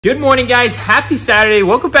Good morning, guys. Happy Saturday.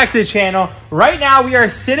 Welcome back to the channel. Right now we are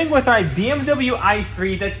sitting with our BMW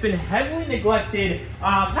i3 that's been heavily neglected.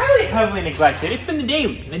 Not really heavily neglected, it's been the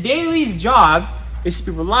daily. The daily's job is to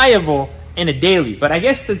be reliable in a daily, but I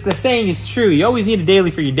guess the saying is true. You always need a daily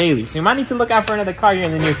for your daily, so you might need to look out for another car here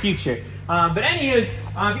in the near future. But anyways,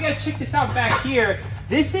 if you guys check this out back here,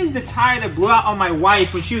 this is the tire that blew out on my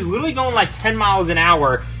wife when she was literally going like 10 miles an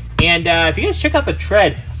hour. And if you guys check out the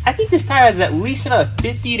tread, I think this tire has at least another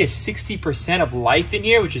 50 to 60% of life in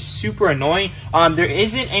here, which is super annoying. There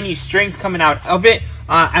isn't any strings coming out of it.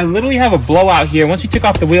 I literally have a blowout here. Once we took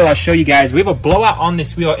off the wheel, I'll show you guys. We have a blowout on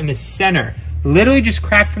this wheel in the center. Literally just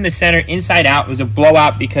cracked from the center inside out. It was a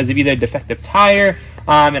blowout because of either a defective tire.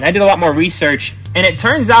 And I did a lot more research. And it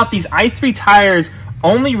turns out these i3 tires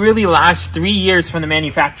only really last 3 years from the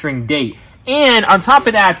manufacturing date. And on top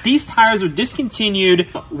of that, these tires were discontinued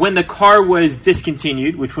when the car was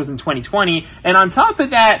discontinued, which was in 2020. And on top of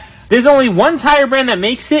that, there's only one tire brand that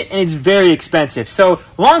makes it, and it's very expensive. So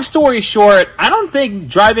long story short, I don't think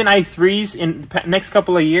driving i3s in the next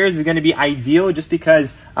couple of years is going to be ideal just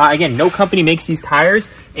because, again, no company makes these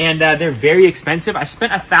tires, and they're very expensive. I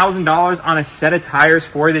spent $1,000 on a set of tires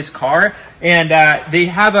for this car, and they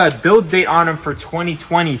have a build date on them for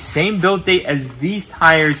 2020. Same build date as these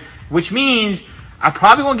tires, which means I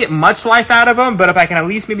probably won't get much life out of them, but if I can at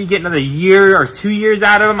least maybe get another year or 2 years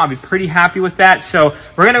out of them, I'll be pretty happy with that. So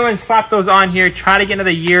we're gonna go and slap those on here, try to get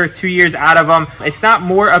another year or 2 years out of them. It's not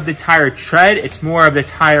more of the tire tread, it's more of the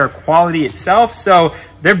tire quality itself. So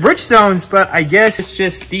they're Bridgestones, but I guess it's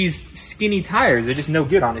just these skinny tires. They're just no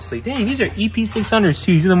good, honestly. Dang, these are EP600s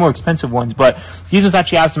too. These are the more expensive ones, but these ones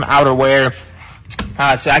actually have some outer wear.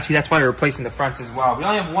 So actually that's why we're replacing the fronts as well. We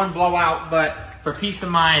only have one blowout, but for peace of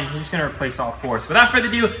mind, we're just gonna replace all four. So without further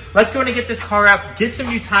ado, let's go and get this car up, get some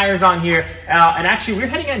new tires on here. And actually, we're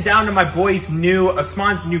heading down to my boy's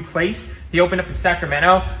Osman's new place. He opened up in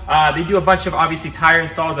Sacramento. They do a bunch of, obviously, tire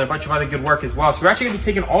installs and a bunch of other good work as well. So we're actually gonna be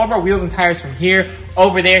taking all of our wheels and tires from here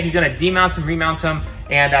over there. He's gonna demount them, remount them,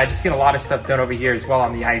 and just get a lot of stuff done over here as well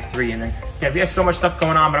on the i3. And then, yeah, we have so much stuff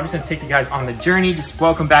going on, but I'm just gonna take you guys on the journey. Just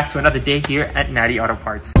welcome back to another day here at Natty Auto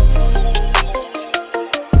Parts.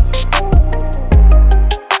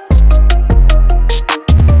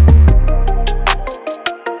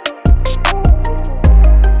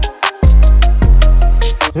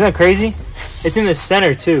 Isn't that crazy? It's in the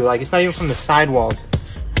center too, like it's not even from the sidewalls.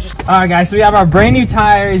 Alright guys, so we have our brand new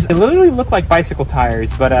tires. They literally look like bicycle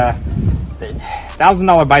tires, but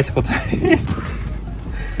 $1,000 bicycle tires.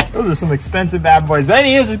 Those are some expensive bad boys. But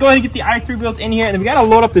anyways, let's go ahead and get the i3 wheels in here, and then we gotta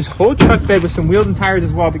load up this whole truck bed with some wheels and tires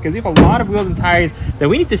as well, because we have a lot of wheels and tires that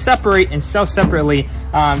we need to separate and sell separately.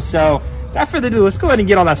 So without further ado, let's go ahead and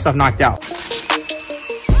get all that stuff knocked out.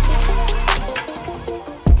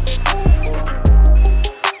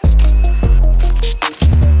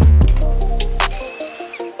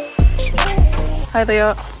 Hi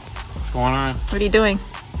Leo. What's going on? What are you doing?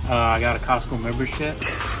 I got a Costco membership.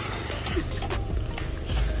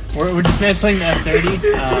 We're dismantling the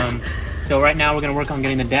F30. So right now we're gonna work on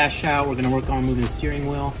getting the dash out. We're gonna work on moving the steering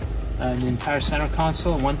wheel, the entire center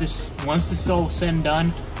console. Once this is all said and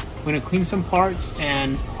done, we're gonna clean some parts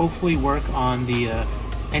and hopefully work on the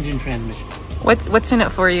engine transmission. What's in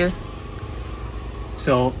it for you?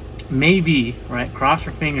 So maybe, right? Cross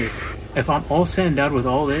your fingers. If I'm all said and done with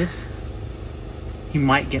all this, he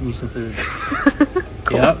might get me some food.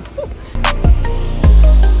 Cool. Yep.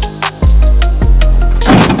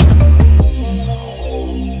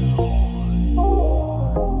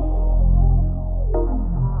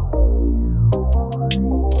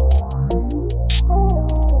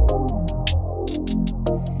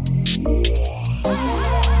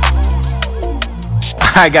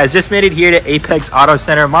 Alright guys, just made it here to Apex Auto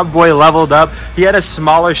Center. My boy leveled up. He had a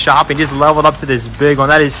smaller shop and just leveled up to this big one.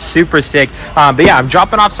 That is super sick. But yeah, I'm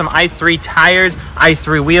dropping off some i3 tires,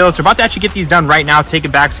 i3 wheels. We're about to actually get these done right now, take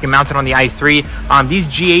it back so we can mount it on the i3. These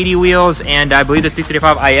G80 wheels and I believe the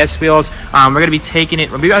 335 IS wheels, we're going to be taking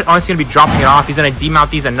it. We're honestly going to be dropping it off. He's going to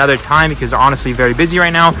demount these another time because they're honestly very busy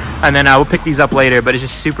right now. And then we'll pick these up later. But it's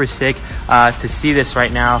just super sick to see this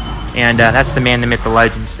right now. And that's the man, the myth, the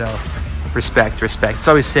legend. So respect. It's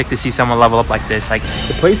always sick to see someone level up like this. Like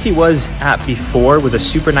the place he was at before was a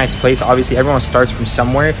super nice place. Obviously everyone starts from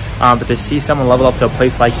somewhere, but to see someone level up to a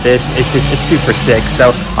place like this, it's super sick.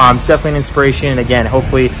 So it's definitely an inspiration. And again,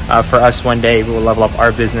 hopefully for us one day we will level up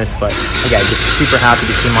our business. But again, just super happy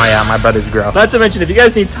to see my brothers grow. Not to mention, if you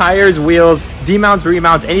guys need tires, wheels, demounts,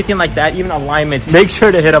 remounts, anything like that, even alignments, make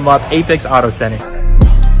sure to hit them up. Apex Auto Center.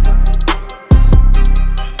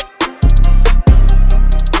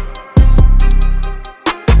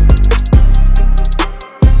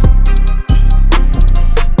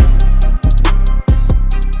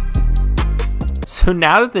 So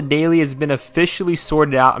now that the daily has been officially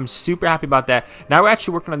sorted out, I'm super happy about that. Now we're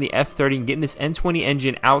actually working on the F30 and getting this N20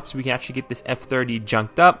 engine out so we can actually get this F30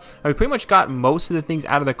 junked up. We pretty much got most of the things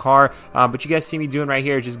out of the car, but you guys see me doing right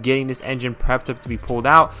here, just getting this engine prepped up to be pulled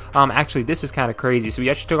out. Actually, this is kind of crazy. So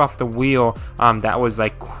we actually took off the wheel that was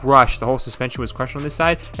like crushed. The whole suspension was crushed on this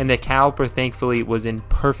side, and the caliper thankfully was in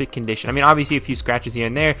perfect condition. I mean, obviously a few scratches here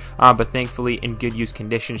and there, but thankfully in good use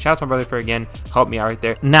condition. Shout out to my brother for again help me out right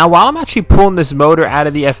there. Now while I'm actually pulling this motor out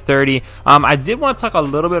of the F30, I did want to talk a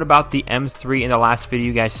little bit about the M3 in the last video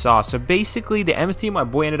you guys saw. So basically the M3 my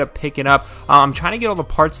boy ended up picking up. I'm trying to get all the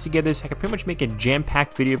parts together so I can pretty much make a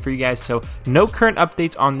jam-packed video for you guys. So no current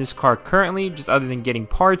updates on this car currently, just other than getting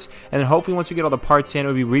parts, and then hopefully once we get all the parts in,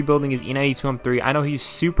 we'll be rebuilding his E92 M3. I know he's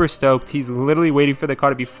super stoked. He's literally waiting for the car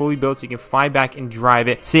to be fully built so he can fly back and drive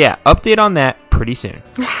it. So yeah, update on that pretty soon.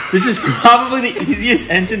 This is probably the easiest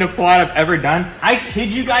engine to pull out I've ever done. I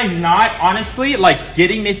kid you guys not, honestly, like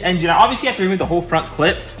getting this engine out, obviously you have to remove the whole front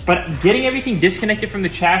clip, but getting everything disconnected from the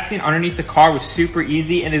chassis and underneath the car was super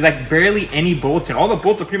easy, and there's like barely any bolts, and all the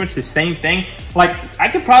bolts are pretty much the same thing. Like I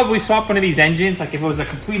could probably swap one of these engines, like if it was a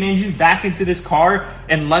complete engine, back into this car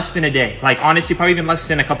in less than a day. Like honestly, probably even less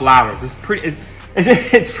than a couple hours. It's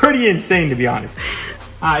pretty insane, to be honest.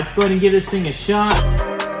 Let's go ahead and give this thing a shot.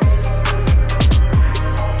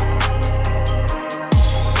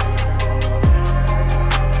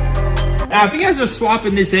 Now, if you guys are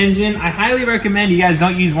swapping this engine, I highly recommend you guys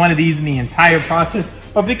don't use one of these in the entire process.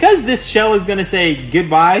 But because this shell is gonna say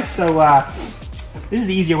goodbye, so this is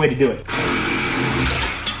the easier way to do it.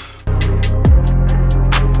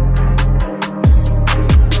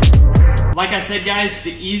 Like I said, guys,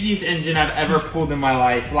 the easiest engine I've ever pulled in my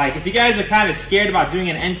life. Like, if you guys are kind of scared about doing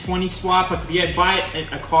an N20 swap, like if you buy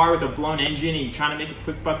a car with a blown engine and you're trying to make a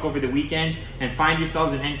quick buck over the weekend and find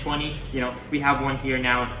yourselves an N20, you know, we have one here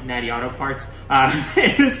now at Natty Auto Parts.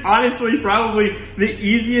 It is honestly probably the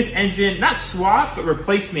easiest engine, not swap, but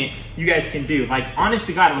replacement you guys can do. Like, honest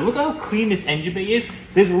to God, look how clean this engine bay is.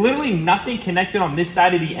 There's literally nothing connected on this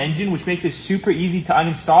side of the engine, which makes it super easy to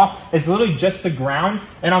uninstall. It's literally just the ground.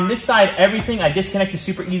 And on this side, everything I disconnected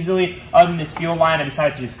super easily. Other than this fuel line, I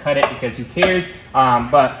decided to just cut it because who cares?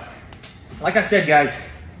 But like I said, guys,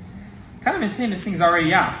 kind of insane this thing's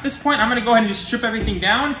already out. At this point, I'm gonna go ahead and just strip everything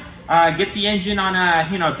down, get the engine on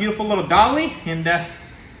a beautiful little dolly, and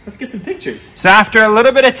let's get some pictures. So after a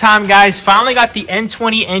little bit of time, guys, finally got the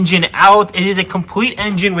N20 engine out. It is a complete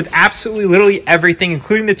engine with absolutely literally everything,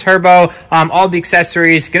 including the turbo, all the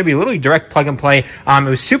accessories. Gonna be literally direct plug and play. It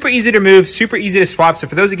was super easy to move, super easy to swap. So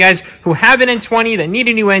for those of you guys who have an N20 that need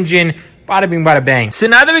a new engine, bada bing, bada bang. So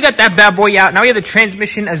now that we got that bad boy out, now we have the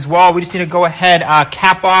transmission as well. We just need to go ahead,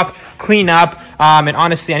 cap off, clean up, and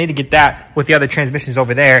honestly, I need to get that with the other transmissions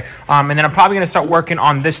over there. And then I'm probably gonna start working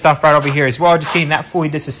on this stuff right over here as well, just getting that fully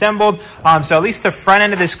disassembled. So at least the front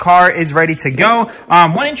end of this car is ready to go.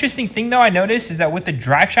 One interesting thing though I noticed is that with the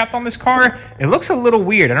drive shaft on this car, it looks a little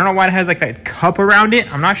weird. I don't know why it has like that cup around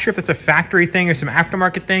it. I'm not sure if it's a factory thing or some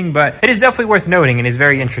aftermarket thing, but it is definitely worth noting and is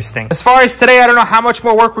very interesting. As far as today, I don't know how much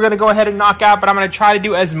more work we're gonna go ahead and knock out, but I'm gonna try to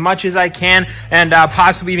do as much as I can and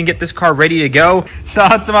possibly even get this car ready to go.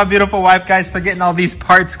 Shout out to my beautiful wife, guys, for getting all these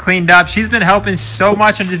parts cleaned up. She's been helping so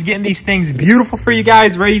much on just getting these things beautiful for you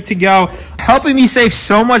guys, ready to go, helping me save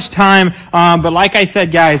so much time. But like I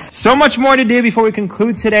said, guys, so much more to do before we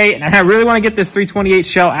conclude today, and I really want to get this 328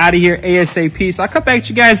 shell out of here ASAP. So I'll come back to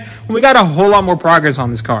you guys when we got a whole lot more progress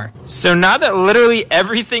on this car. So now that literally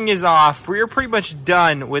everything is off, we're pretty much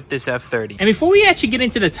done with this F30. And before we actually get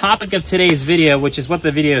into the topic of today's video, which is what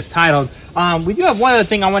the video is titled, we do have one other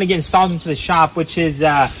thing I want to get installed into the shop, which is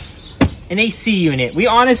an AC unit. We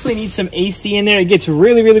honestly need some AC in there. It gets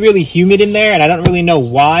really humid in there, and I don't really know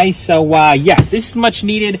why. So yeah, this is much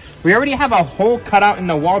needed. We already have a hole cut out in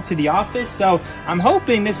the wall to the office, so I'm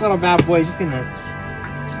hoping this little bad boy is just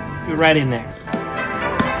gonna go right in there.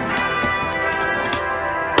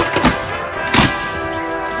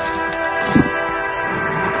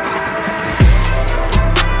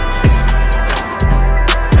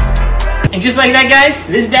 And just like that, guys,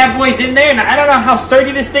 this bad boy's in there, and I don't know how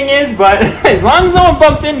sturdy this thing is, but as long as no one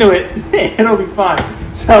bumps into it, it'll be fine.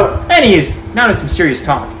 So, anyways, now to some serious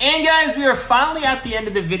talk. And guys, we are finally at the end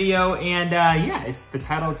of the video, and yeah, it's the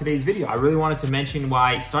title of today's video. I really wanted to mention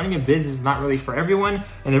why starting a business is not really for everyone,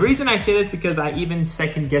 and the reason I say this is because I even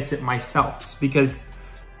second guess it myself, because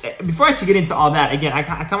before I actually get into all that, again, I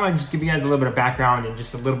kind of want to just give you guys a little bit of background and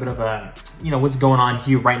just a little bit of a, what's going on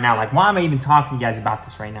here right now. Like, why am I even talking to you guys about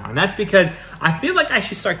this right now? And that's because I feel like I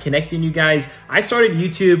should start connecting you guys. I started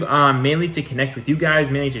YouTube mainly to connect with you guys,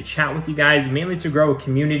 mainly to chat with you guys, mainly to grow a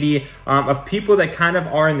community of people that kind of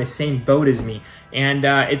are in the same boat as me. And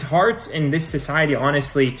it's hard in this society,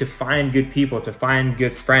 honestly, to find good people, to find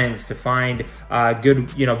good friends, to find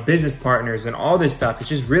good, business partners and all this stuff. It's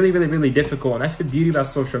just really, really, really difficult. And that's the beauty about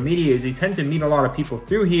social media, is you tend to meet a lot of people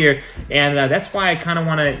through here. And that's why I kind of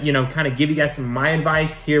want to, kind of give you guys some of my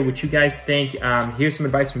advice, hear what you guys think, hear some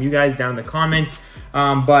advice from you guys down in the comments.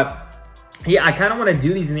 But yeah, I kind of want to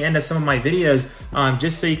do these in the end of some of my videos,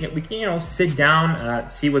 just so we can, sit down,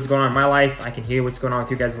 see what's going on in my life. I can hear what's going on with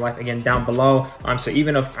you guys' life again down below. So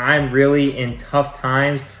even if I'm really in tough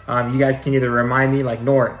times, you guys can either remind me like,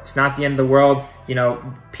 Nour, it's not the end of the world.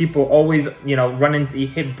 People always, run into,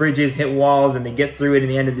 hit bridges, hit walls, and they get through it in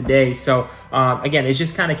the end of the day. So again, it's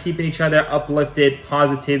just kind of keeping each other uplifted,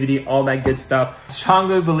 positivity, all that good stuff. I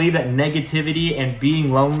strongly believe that negativity and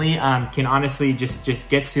being lonely can honestly just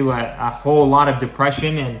get to a whole lot of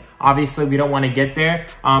depression, and obviously we don't want to get there.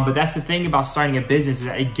 But that's the thing about starting a business, is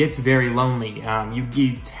that it gets very lonely.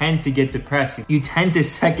 You tend to get depressed. You tend to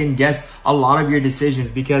second guess a lot of your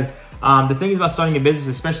decisions, because the thing about starting a business,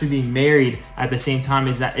 especially being married at the same time,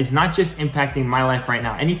 is that it's not just impacting my life right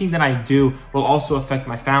now. Anything that I do will also affect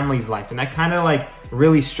my family's life. And that kind of like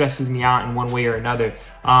really stresses me out in one way or another.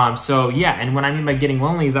 So yeah, and what I mean by getting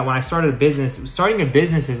lonely is that when I started a business, starting a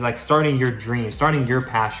business is like starting your dream, starting your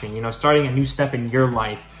passion, starting a new step in your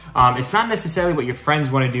life. It's not necessarily what your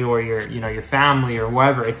friends want to do, or your family or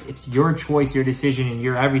whoever. It's your choice, your decision, and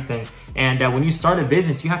your everything. And when you start a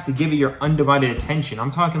business, you have to give it your undivided attention.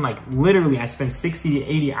 I'm talking like literally, I spend 60 to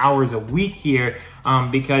 80 hours a week here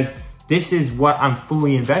because this is what I'm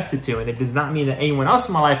fully invested to. And it does not mean that anyone else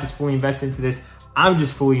in my life is fully invested into this. I'm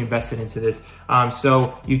just fully invested into this.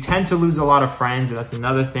 So you tend to lose a lot of friends, and that's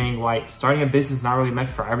another thing why starting a business is not really meant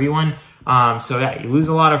for everyone. So yeah, you lose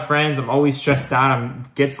a lot of friends. I'm always stressed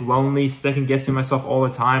out. Gets lonely, second guessing myself all the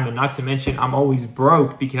time. And not to mention, I'm always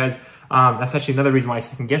broke, because that's actually another reason why I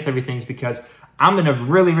second guess everything, is because I'm in a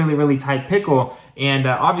really, really, really tight pickle. And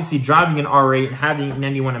obviously driving an R8 and having an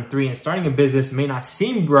 91 M3 and starting a business may not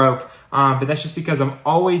seem broke, but that's just because I'm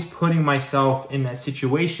always putting myself in that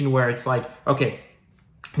situation where it's like, okay,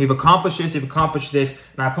 we've accomplished this, we've accomplished this,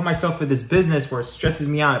 and I put myself in this business where it stresses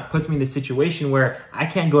me out. It puts me in this situation where I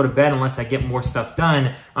can't go to bed unless I get more stuff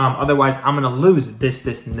done. Otherwise, I'm gonna lose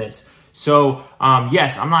this, and this. So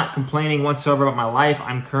yes, I'm not complaining whatsoever about my life.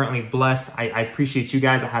 I'm currently blessed. I appreciate you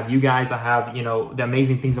guys. I have you guys. I have, the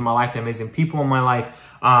amazing things in my life, the amazing people in my life.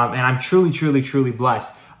 And I'm truly, truly, truly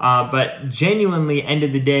blessed. But genuinely, end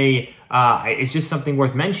of the day, it's just something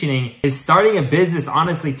worth mentioning, is starting a business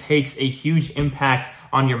honestly takes a huge impact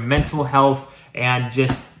on your mental health and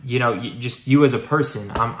just you as a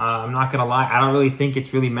person. I'm not gonna lie, I don't really think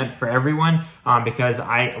it's really meant for everyone, because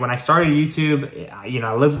when I started YouTube,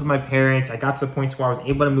 I lived with my parents. I got to the point where I was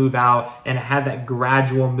able to move out, and I had that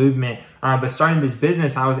gradual movement. But starting this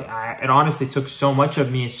business, it honestly took so much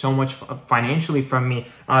of me, so much financially from me,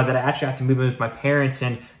 that I actually have to move in with my parents,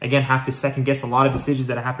 and again, have to second guess a lot of decisions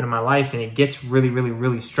that happen in my life, and it gets really, really,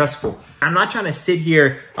 really stressful. I'm not trying to sit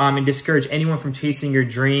here and discourage anyone from chasing your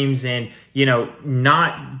dreams and,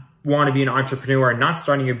 not want to be an entrepreneur and not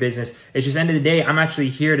starting your business. It's just, end of the day, I'm actually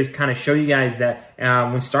here to kind of show you guys that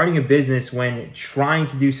when starting a business, when trying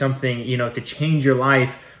to do something, to change your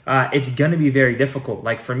life, it's going to be very difficult.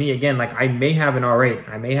 Like for me, again, like I may have an R8,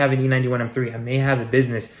 I may have an E91 M3, I may have a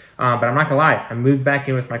business, but I'm not gonna lie, I moved back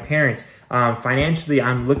in with my parents. Financially,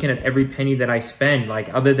 I'm looking at every penny that I spend,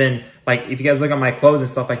 like other than, like if you guys look at my clothes and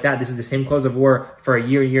stuff like that, this is the same clothes I've wore for a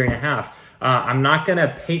year and a half. I'm not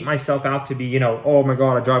gonna paint myself out to be, oh my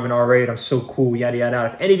God, I drive an R8, I'm so cool, yada,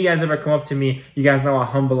 yada. If any of you guys ever come up to me, you guys know how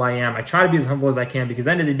humble I am. I try to be as humble as I can, because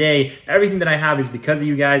at the end of the day, everything that I have is because of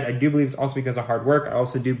you guys. I do believe it's also because of hard work. I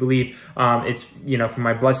also do believe it's, from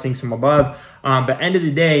my blessings from above. But end of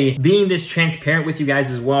the day, being this transparent with you guys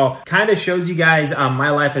as well kind of shows you guys my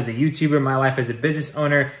life as a YouTuber, my life as a business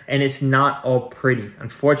owner, and it's not all pretty.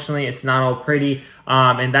 Unfortunately, it's not all pretty.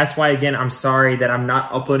 And that's why, again, I'm sorry that I'm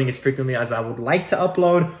not uploading as frequently as I would like to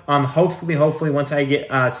upload. Hopefully, once I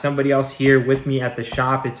get somebody else here with me at the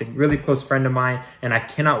shop, it's a really close friend of mine, and I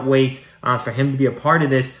cannot wait for him to be a part of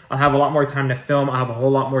this. I'll have a lot more time to film. I'll have a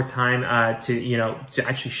whole lot more time to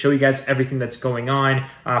actually show you guys everything that's going on.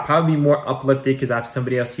 Probably be more uplifted because I have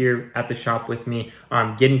somebody else here at the shop with me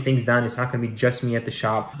getting things done. It's not going to be just me at the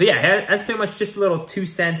shop. But yeah, that's pretty much just a little 2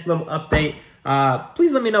 cents, little update.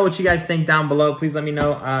 Please let me know what you guys think down below. Please let me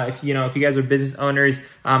know if you guys are business owners,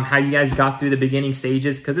 how you guys got through the beginning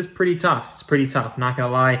stages, because it's pretty tough. It's pretty tough, not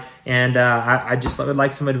gonna lie. And I just would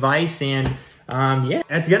like some advice. And yeah,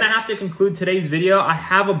 that's gonna have to conclude today's video. I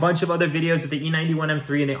have a bunch of other videos with the E91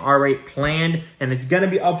 M3 and the R8 planned, and it's gonna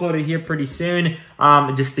be uploaded here pretty soon.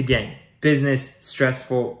 Just again, business,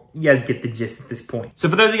 stressful. You guys get the gist at this point. So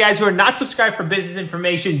for those of you guys who are not subscribed for business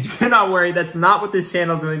information, do not worry. That's not what this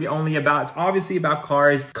channel is going to be only about. It's obviously about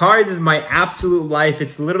cars. Cars is my absolute life.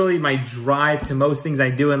 It's literally my drive to most things I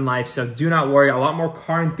do in life. So do not worry. A lot more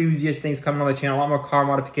car enthusiast things coming on the channel. A lot more car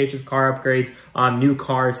modifications, car upgrades, new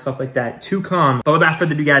cars, stuff like that to come. But without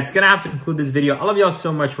further ado, guys, it's going to have to conclude this video. I love y'all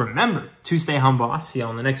so much. Remember to stay humble. I'll see y'all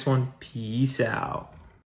on the next one. Peace out.